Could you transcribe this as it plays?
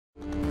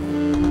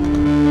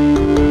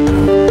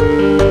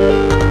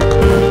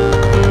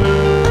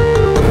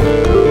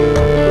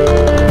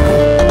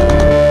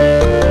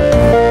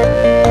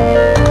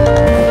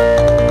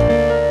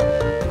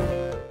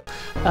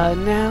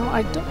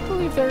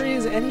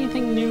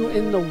anything new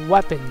in the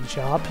weapon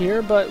shop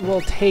here, but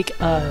we'll take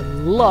a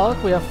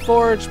look. We have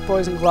Forge,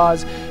 Poison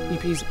Claws,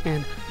 EPs,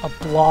 and a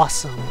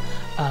Blossom.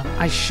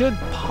 I should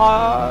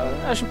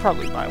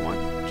probably buy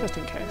one, just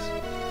in case.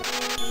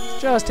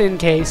 Just in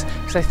case,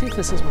 because I think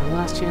this is my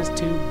last chance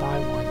to buy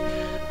one.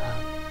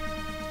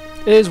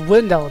 It is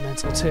Wind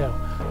Elemental, too,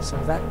 so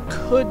that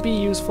could be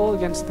useful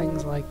against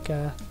things like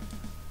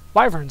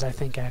Wyverns, I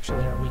think,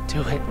 actually, are weak to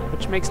it,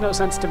 which makes no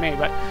sense to me,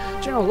 but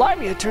General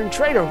Limia turned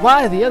traitor.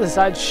 Why? The other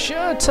side's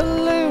sure to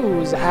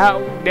lose. How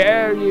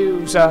dare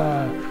you,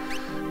 sir?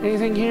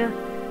 Anything here?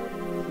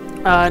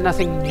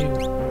 Nothing new.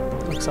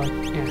 Looks like,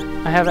 yeah.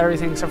 I have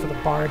everything except for the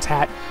Bard's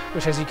hat,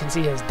 which, as you can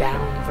see, is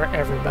down for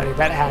everybody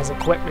that has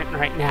equipment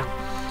right now.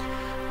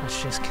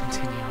 Let's just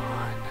continue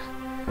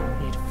on.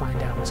 We need to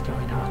find out what's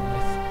going on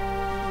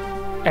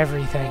with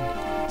everything.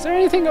 Is there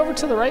anything over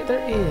to the right?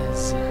 There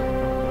is.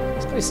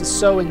 This place is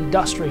so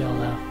industrial,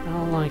 though. I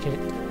don't like it.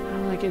 I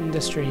don't like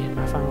industry in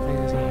my Final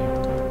Fantasy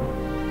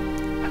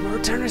game. I'm a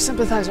returner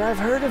sympathizer. I've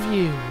heard of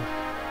you.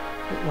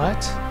 Wait,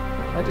 what?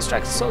 I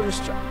distract the soldiers.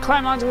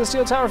 Climb onto the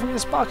steel tower from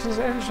this box and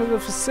enter the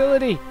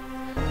facility.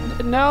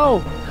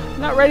 No!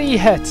 I'm not ready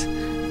yet.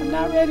 I'm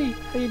not ready.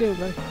 How you doing,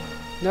 buddy?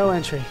 No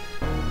entry.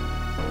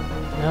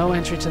 No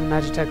entry to the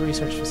Magitek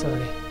Research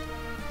Facility.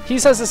 He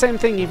says the same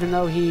thing, even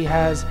though he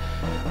has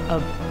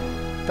a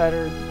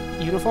better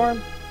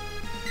uniform.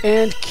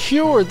 And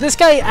cure. This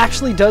guy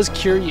actually does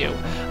cure you.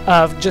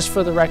 Just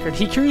for the record,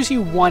 he cures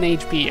you 1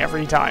 HP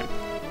every time.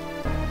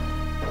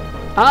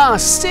 Ah,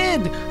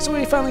 Sid! So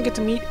we finally get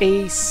to meet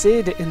a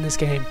Sid in this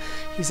game.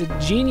 He's a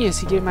genius.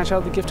 He gave my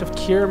child the gift of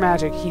cure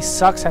magic. He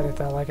sucks at it,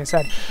 though, like I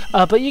said.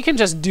 But you can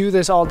just do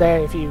this all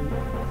day if you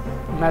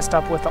messed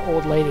up with the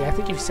old lady. I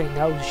think if you say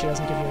no, she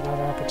doesn't give you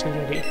another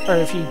opportunity. Or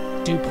if you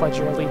do pledge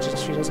your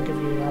allegiance, she doesn't give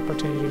you an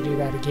opportunity to do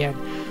that again.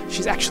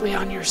 She's actually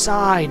on your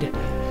side.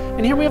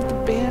 And here we have the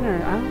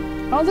banner.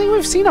 I don't think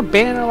we've seen a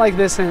banner like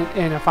this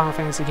in a Final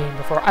Fantasy game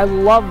before. I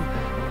love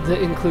the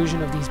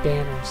inclusion of these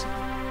banners.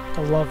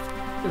 I love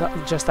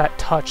just that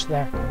touch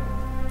there.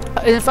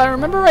 And if I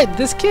remember right,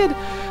 this kid,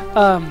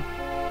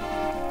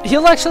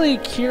 he'll actually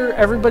cure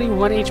everybody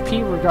 1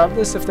 HP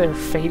regardless if they're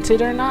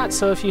fainted or not.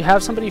 So if you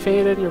have somebody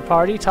fainted in your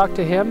party, talk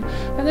to him,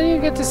 and then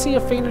you get to see a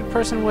fainted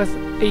person with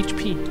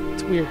HP.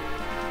 It's weird.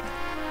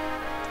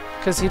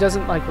 Because he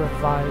doesn't, like,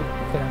 revive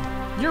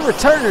them. You're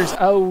returners!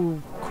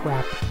 Oh,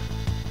 crap.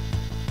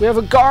 We have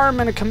a Garm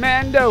and a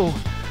Commando!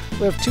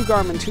 We have 2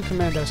 Garm and 2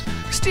 Commandos.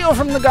 Steal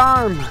from the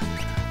Garm!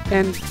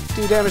 And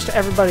do damage to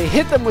everybody.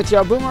 Hit them with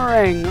your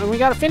boomerang. And we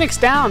got a Phoenix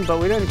down, but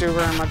we didn't do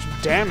very much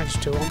damage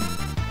to him.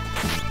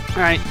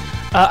 Alright,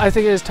 I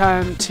think it is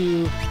time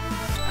to...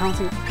 I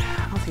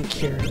don't think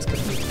Cure is going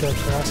to be good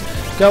for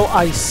us. Go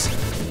Ice.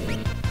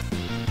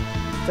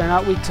 They're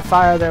not weak to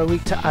fire, they're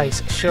weak to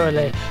ice,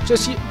 surely.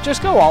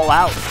 Just go all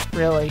out,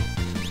 really.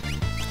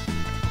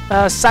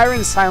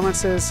 Siren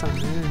Silences,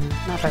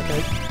 not that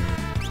great.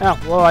 Oh,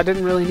 well, I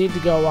didn't really need to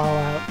go all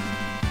out.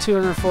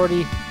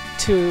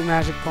 242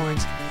 magic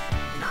points.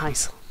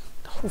 Nice.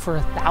 Over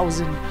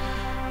 1,000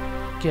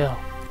 gil.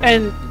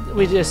 And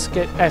we just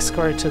get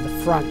escorted to the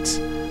front,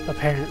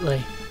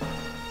 apparently.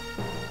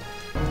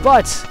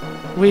 But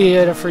we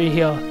get a free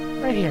heal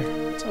right here.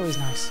 It's always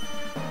nice.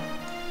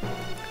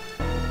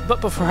 But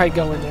before I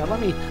go in there,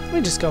 let me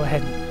just go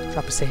ahead and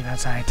drop a save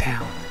outside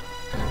town.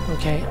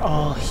 Okay,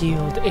 all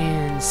healed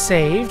and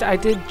saved. I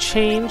did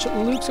change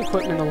Luke's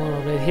equipment a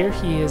little bit here.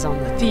 He is on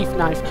the Thief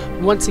Knife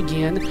once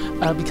again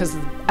because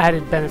of the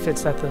added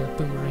benefits that the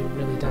boomerang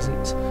really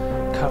doesn't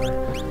cover.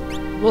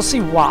 We'll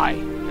see why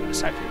in a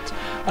second.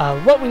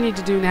 What we need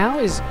to do now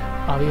is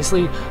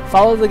obviously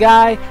follow the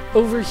guy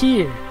over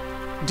here.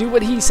 Do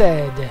what he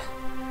said.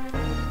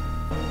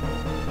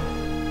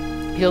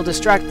 He'll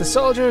distract the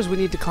soldiers. We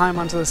need to climb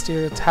onto the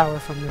steel tower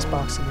from this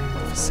box and enter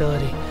the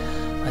facility.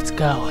 Let's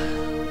go.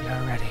 We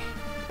are ready.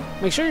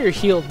 Make sure you're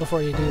healed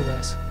before you do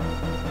this.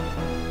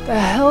 The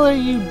hell are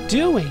you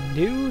doing,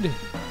 dude?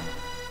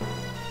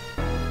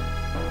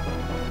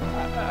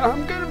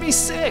 I'm gonna be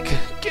sick.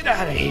 Get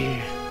out of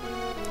here.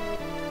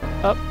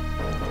 Up.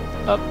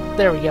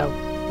 There we go.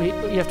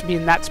 You have to be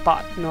in that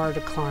spot in order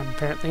to climb,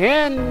 apparently.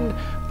 And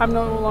I'm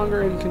no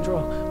longer in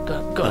control.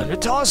 Gonna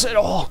toss it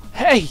all.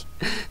 Hey,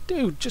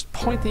 dude, just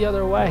point the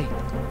other way.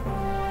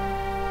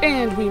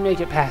 And we make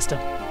it past him.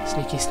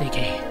 Sneaky,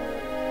 sneaky.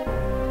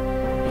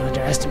 You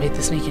underestimate the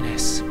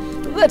sneakiness.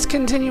 Let's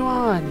continue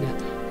on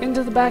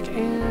into the back,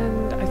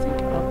 and I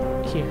think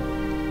up here.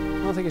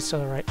 I don't think it's to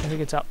the right. I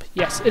think it's up.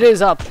 Yes, it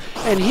is up.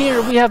 And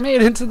here we have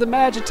made it into the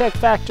Magitek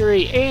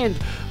factory, and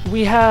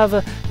we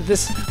have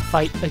this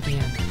fight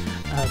again.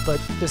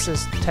 But this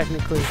is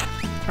technically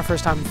our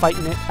first time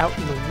fighting it out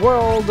in the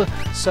world,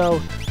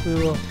 so we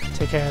will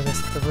take care of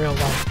this the real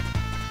way.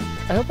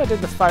 I hope I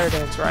did the fire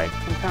dance right.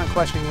 I'm kind of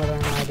questioning whether or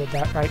not I did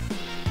that right.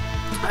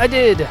 I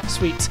did!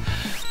 Sweet.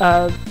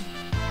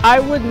 I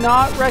would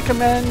not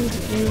recommend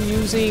you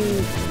using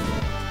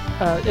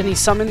any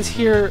summons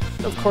here.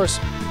 Of course,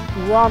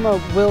 Rama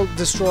will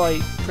destroy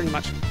pretty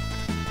much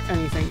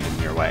anything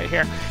in your way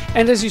here.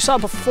 And as you saw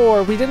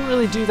before, we didn't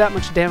really do that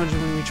much damage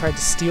when we tried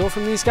to steal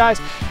from these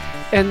guys.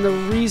 And the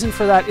reason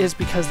for that is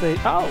because they...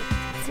 Oh,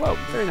 float.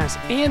 Very nice.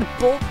 And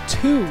bolt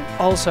 2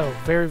 also.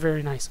 Very,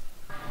 very nice.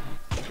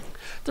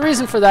 The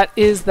reason for that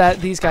is that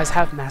these guys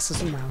have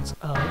massive amounts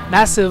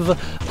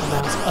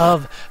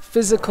of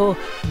physical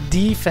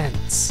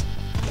defense.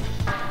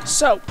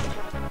 So,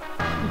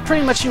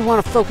 pretty much you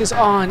want to focus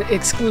on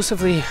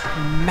exclusively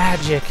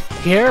magic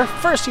here.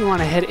 First you want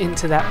to head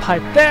into that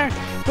pipe there,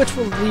 which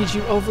will lead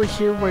you over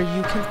here where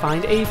you can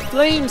find a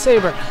flame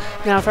saber.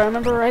 Now if I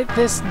remember right,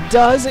 this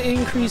does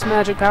increase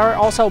magic power,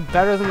 also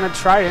better than the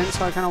trident,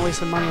 so I kind of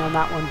wasted money on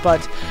that one,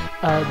 but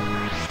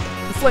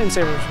the flame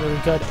saber is really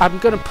good. I'm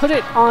going to put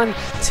it on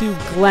to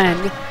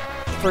Glenn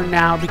for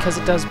now because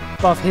it does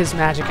buff his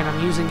magic, and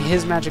I'm using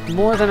his magic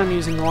more than I'm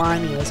using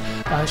Limia's.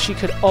 She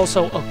could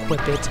also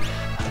equip it,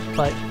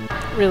 but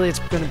really it's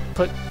going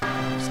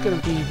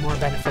to be more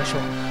beneficial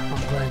on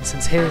Glenn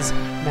since his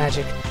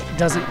magic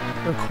doesn't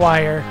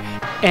require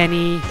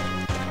any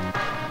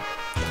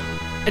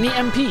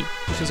MP,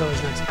 which is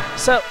always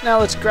nice. So now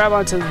let's grab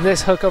onto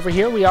this hook over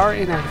here. We are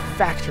in a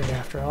factory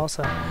after all,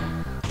 so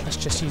let's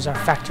just use our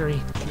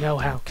factory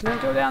know-how. Can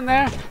I go down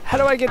there? How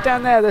do I get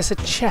down there? There's a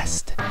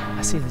chest.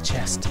 I see the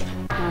chest.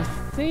 I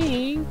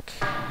think...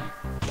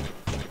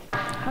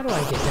 How do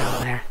I get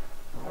down there?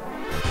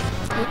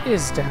 It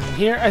is down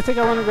here. I think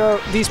I want to go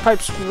these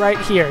pipes right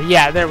here.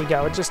 Yeah, there we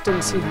go. I just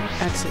didn't see the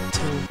exit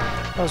to.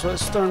 That was what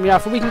was throwing me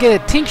off. We can get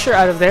a tincture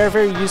out of there.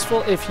 Very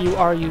useful if you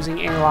are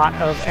using a lot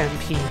of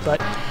MP. But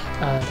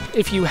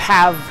if you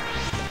have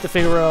the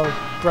Figaro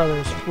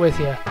brothers with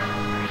you,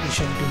 you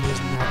shouldn't be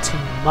using that too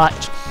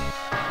much.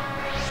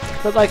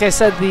 But like I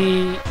said,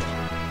 the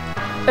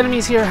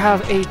enemies here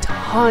have a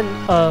ton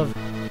of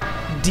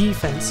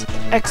defense.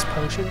 X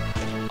potion,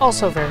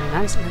 also very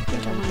nice. And I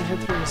think I'm gonna head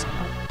through this up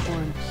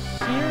one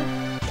here.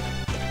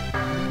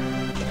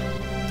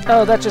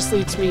 Oh, that just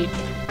leads me.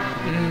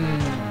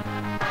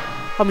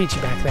 I'll meet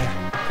you back there.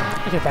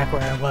 I'll get back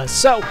where I was.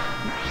 So,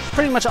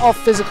 pretty much all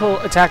physical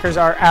attackers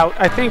are out.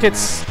 I think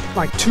it's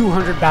like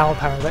 200 battle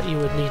power that you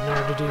would need in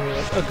order to do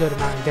a good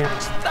amount of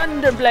damage.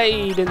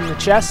 Thunderblade in the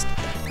chest.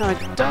 No, I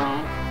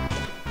don't.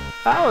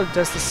 Oh, it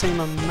does the same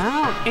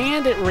amount,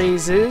 and it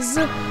raises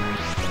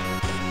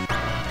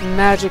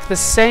magic the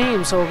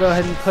same. So we'll go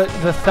ahead and put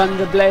the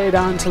Thunderblade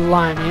onto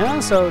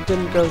Limia, so it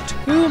didn't go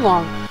too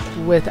long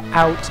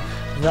without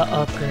the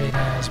upgrade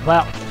as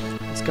well.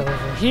 Let's go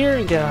over here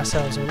and get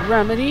ourselves a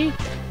remedy.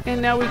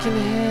 And now we can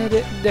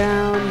head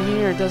down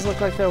here. It does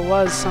look like there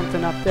was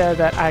something up there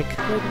that I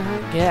could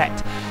not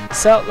get.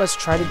 So let's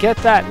try to get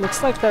that.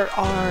 Looks like there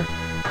are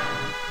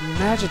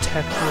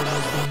Magitek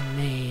armors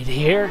being made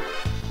here.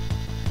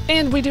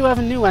 And we do have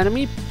a new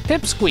enemy,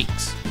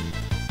 Pipsqueaks.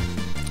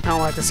 I don't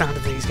like the sound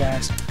of these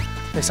guys.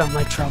 They sound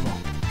like trouble.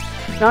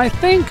 Now I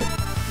think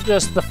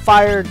just the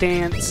fire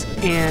dance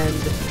and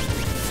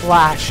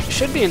flash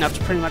should be enough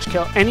to pretty much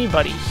kill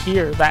anybody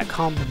here, that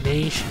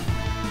combination.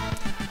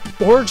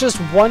 Or just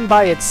one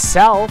by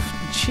itself.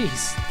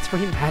 Jeez,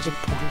 3 magic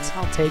points.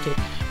 I'll take it.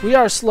 We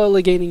are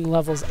slowly gaining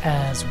levels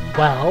as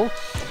well.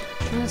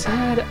 Let's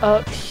head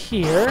up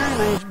here,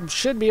 and I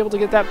should be able to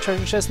get that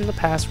treasure chest in the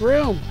past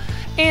room.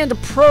 And a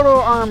proto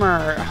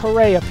armor.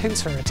 Hooray, a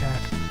pincer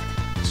attack.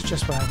 It's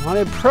just what I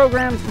wanted.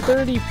 Program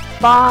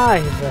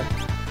 35.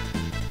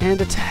 And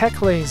a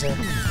tech laser.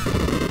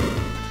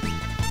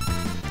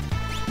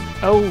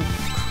 Oh,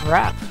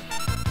 crap.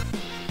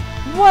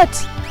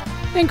 What?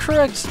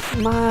 Incorrect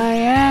my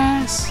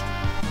ass.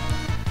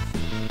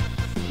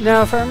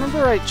 Now, if I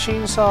remember right,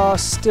 chainsaw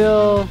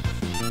still...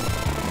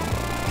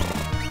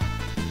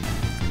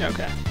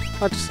 Okay.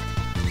 Let's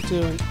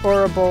do an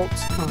aura bolt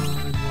on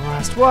the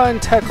last one.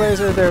 Tech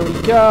laser, there we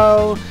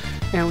go.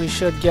 And we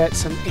should get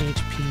some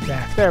HP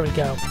back. There we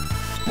go.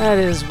 That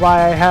is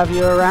why I have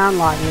you around,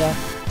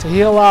 Limia. To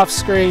heal off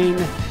screen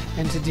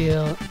and to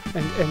deal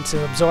and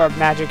to absorb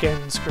magic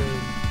in screen.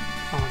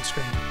 On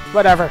screen.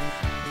 Whatever.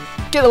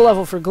 Get a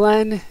level for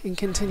Glenn and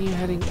continue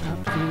heading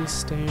up these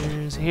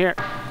stairs here.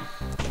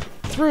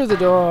 Through the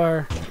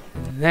door.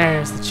 And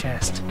there's the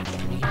chest.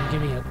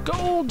 Give me a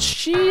gold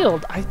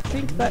shield. I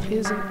think that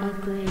is an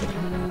upgrade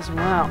as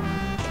well.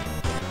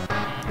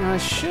 Now I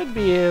should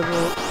be able...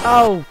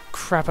 Oh,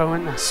 crap. I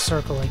went in a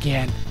circle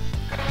again.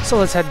 So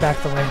let's head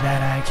back the way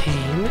that I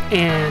came.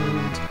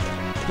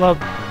 And, well,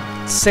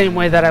 same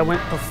way that I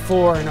went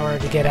before in order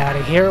to get out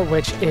of here,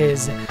 which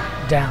is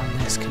down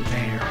this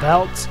conveyor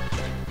belt.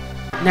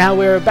 Now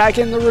we're back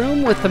in the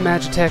room with the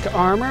Magitek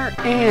armor,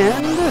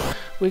 and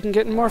we can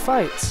get in more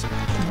fights.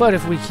 But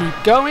if we keep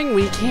going,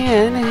 we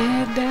can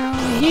head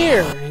down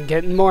here and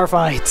get in more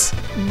fights.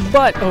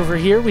 But over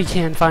here, we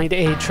can find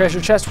a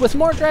treasure chest with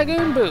more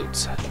dragoon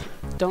boots.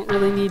 Don't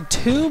really need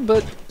 2,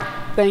 but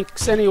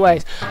thanks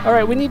anyways.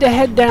 Alright, we need to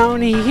head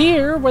down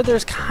here where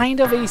there's kind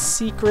of a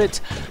secret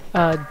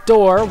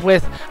door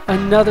with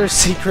another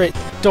secret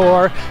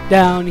door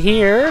down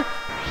here.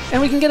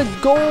 And we can get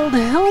a gold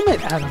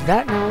helmet out of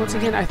that. Now, once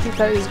again, I think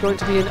that is going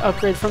to be an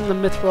upgrade from the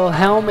Mithril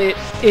Helm. It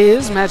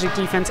is magic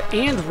defense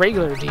and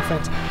regular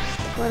defense.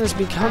 Glenn is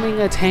becoming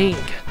a tank.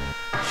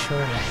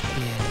 Surely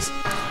he is.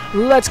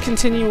 Let's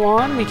continue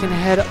on. We can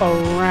head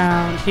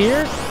around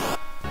here.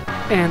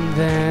 And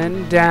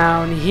then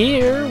down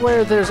here,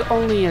 where there's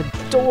only a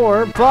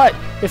door. But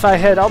if I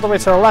head all the way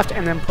to the left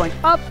and then point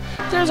up,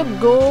 there's a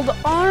gold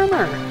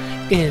armor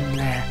in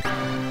there.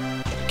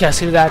 Guess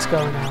who that's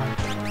going on?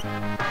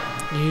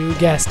 You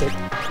guessed it.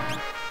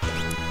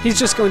 He's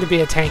just going to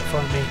be a tank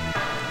for me.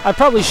 I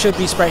probably should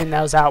be spraying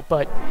those out,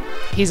 but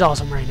he's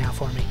awesome right now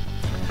for me.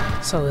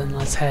 So then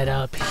let's head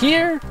up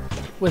here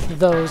with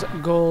those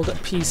gold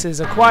pieces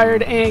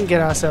acquired and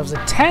get ourselves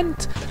a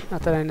tent.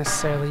 Not that I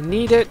necessarily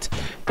need it.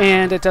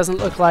 And it doesn't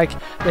look like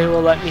they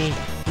will let me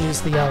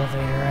use the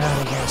elevator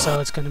out of here, so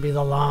it's going to be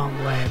the long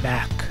way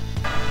back.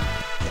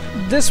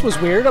 This was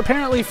weird.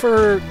 Apparently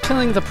for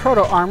killing the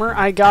proto-armor,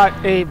 I got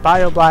a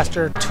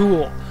bioblaster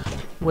tool,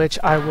 which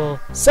I will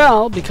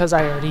sell because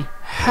I already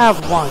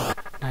have one.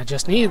 I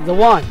just need the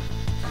one.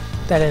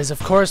 That is, of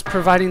course,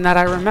 providing that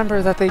I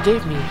remember that they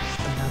gave me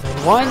another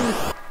one.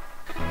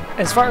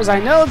 As far as I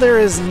know, there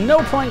is no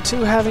point to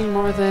having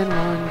more than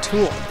one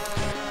tool.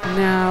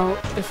 Now,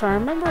 if I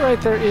remember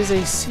right, there is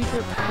a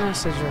secret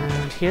passage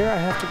around here. I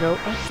have to go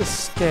up the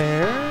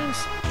stairs.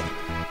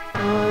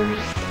 1,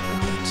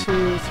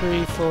 2,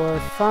 3, 4,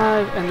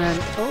 5, and then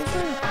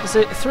over. Is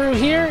it through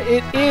here?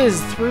 It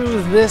is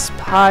through this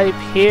pipe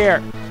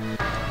here.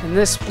 And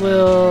this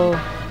will,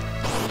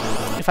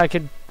 if I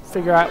could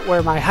figure out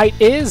where my height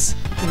is,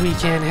 we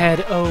can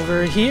head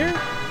over here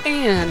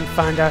and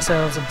find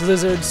ourselves a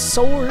Blizzard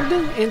Sword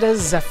and a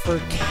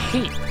Zephyr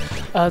Cape.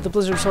 The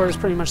Blizzard Sword is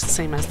pretty much the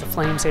same as the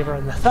Flame Saber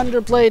and the Thunder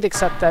Blade,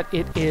 except that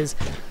it is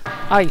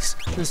ice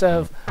instead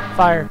of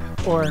fire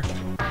or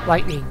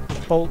lightning,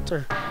 or bolt,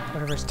 or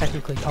whatever it's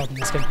technically called in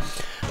this game.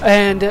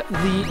 And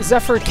the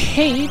Zephyr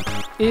Cape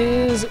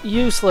is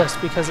useless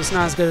because it's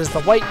not as good as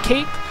the White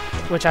Cape,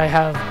 which I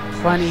have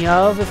plenty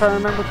of, if I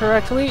remember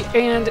correctly,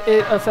 and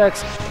it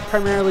affects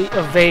primarily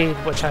Evade,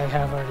 which I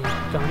have already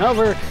gone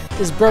over,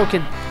 is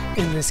broken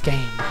in this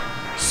game.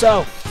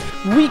 So,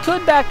 we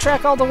could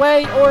backtrack all the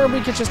way, or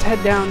we could just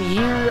head down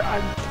here.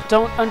 I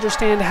don't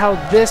understand how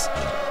this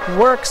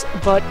works,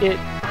 but it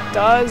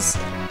does.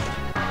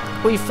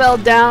 We fell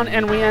down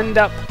and we end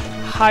up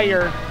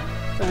higher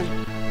than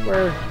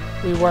where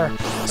we were.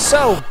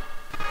 So,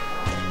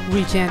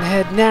 we can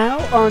head now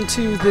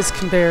onto this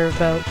conveyor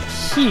belt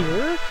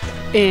here,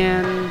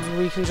 and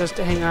we can just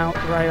hang out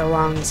right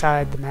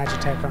alongside the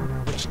Magitek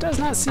armor, which does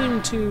not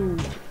seem to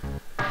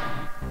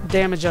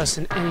damage us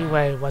in any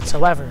way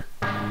whatsoever.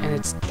 And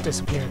it's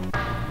disappeared.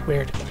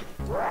 Weird.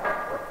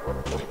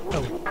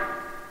 Oh.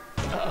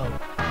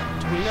 Uh-oh.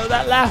 Do we know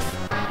that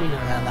laugh? We know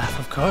that laugh,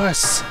 of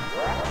course.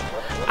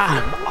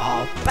 I'm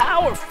all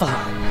powerful.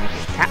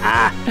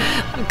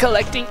 I'm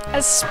collecting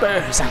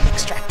Espers. I'm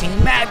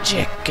extracting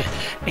magic.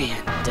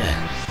 And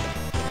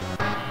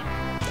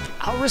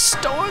I'll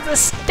restore the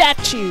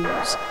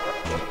statues.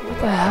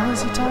 What the hell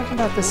is he talking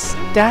about? The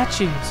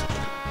statues.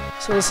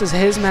 So this is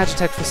his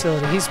Magitek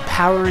facility. He's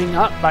powering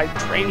up by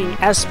draining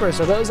Espers.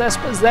 Are those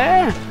Espers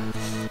there?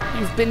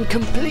 You've been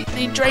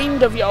completely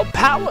drained of your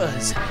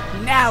powers.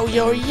 Now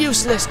you're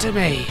useless to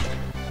me.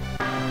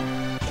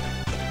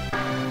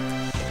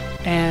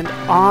 And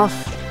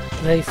off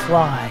they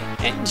fly.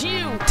 And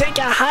you take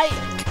a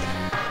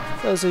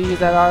hike. Those of you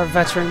that are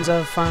veterans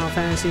of Final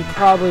Fantasy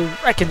probably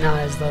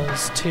recognize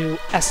those two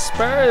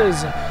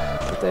Espers,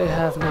 but they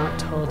have not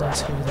told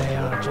us who they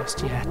are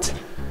just yet.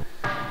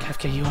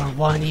 Kefka, you are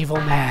one evil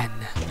man.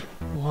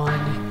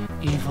 One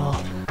evil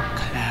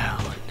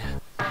clown.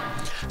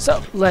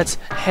 So, let's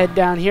head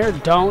down here.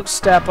 Don't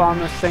step on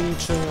the thing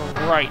to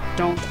the right.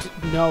 Don't.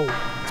 No.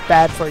 It's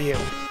bad for you.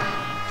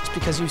 Just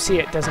because you see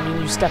it doesn't mean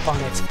you step on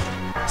it.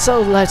 So,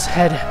 let's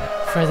head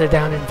further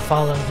down and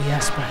follow the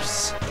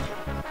Espers.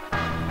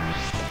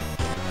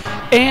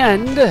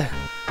 And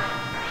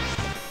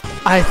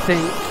I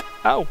think...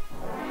 Oh.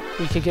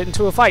 We could get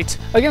into a fight.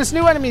 Against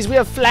new enemies, we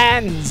have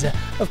flans.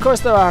 Of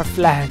course there are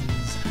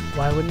flans.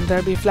 Why wouldn't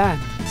there be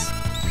flans?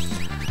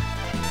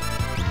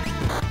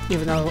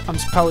 Even though I'm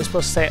probably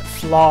supposed to say it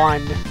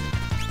flan.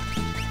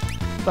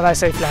 But I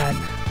say flan.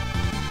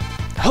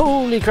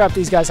 Holy crap,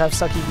 these guys have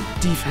sucky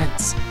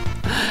defense.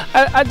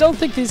 I don't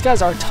think these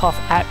guys are tough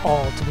at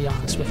all, to be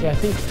honest with you. I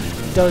think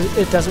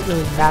it doesn't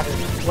really matter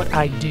what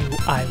I do.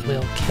 I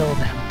will kill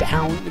them.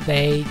 Down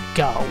they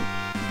go.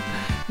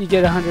 You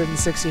get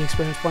 160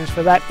 experience points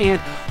for that, and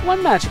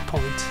 1 magic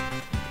point.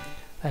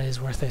 That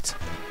is worth it.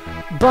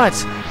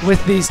 But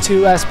with these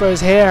two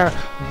Espers here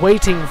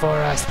waiting for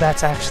us,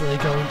 that's actually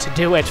going to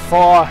do it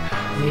for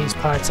these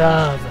parts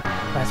of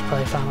Let's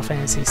Play Final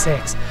Fantasy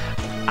VI.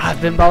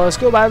 I've been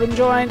Baloscoop. I've been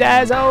joined,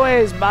 as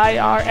always, by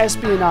our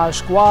espionage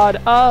squad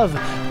of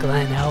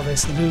Glenn,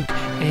 Elvis, Luke,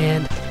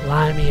 and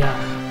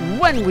Limea.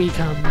 When we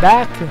come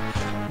back,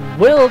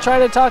 we'll try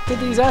to talk to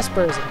these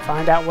Espers and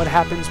find out what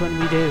happens when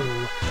we do.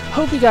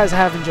 Hope you guys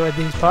have enjoyed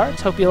these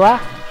parts. Hope you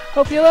laughed.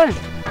 Hope you learned.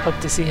 Hope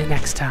to see you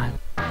next time.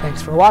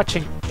 Thanks for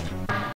watching.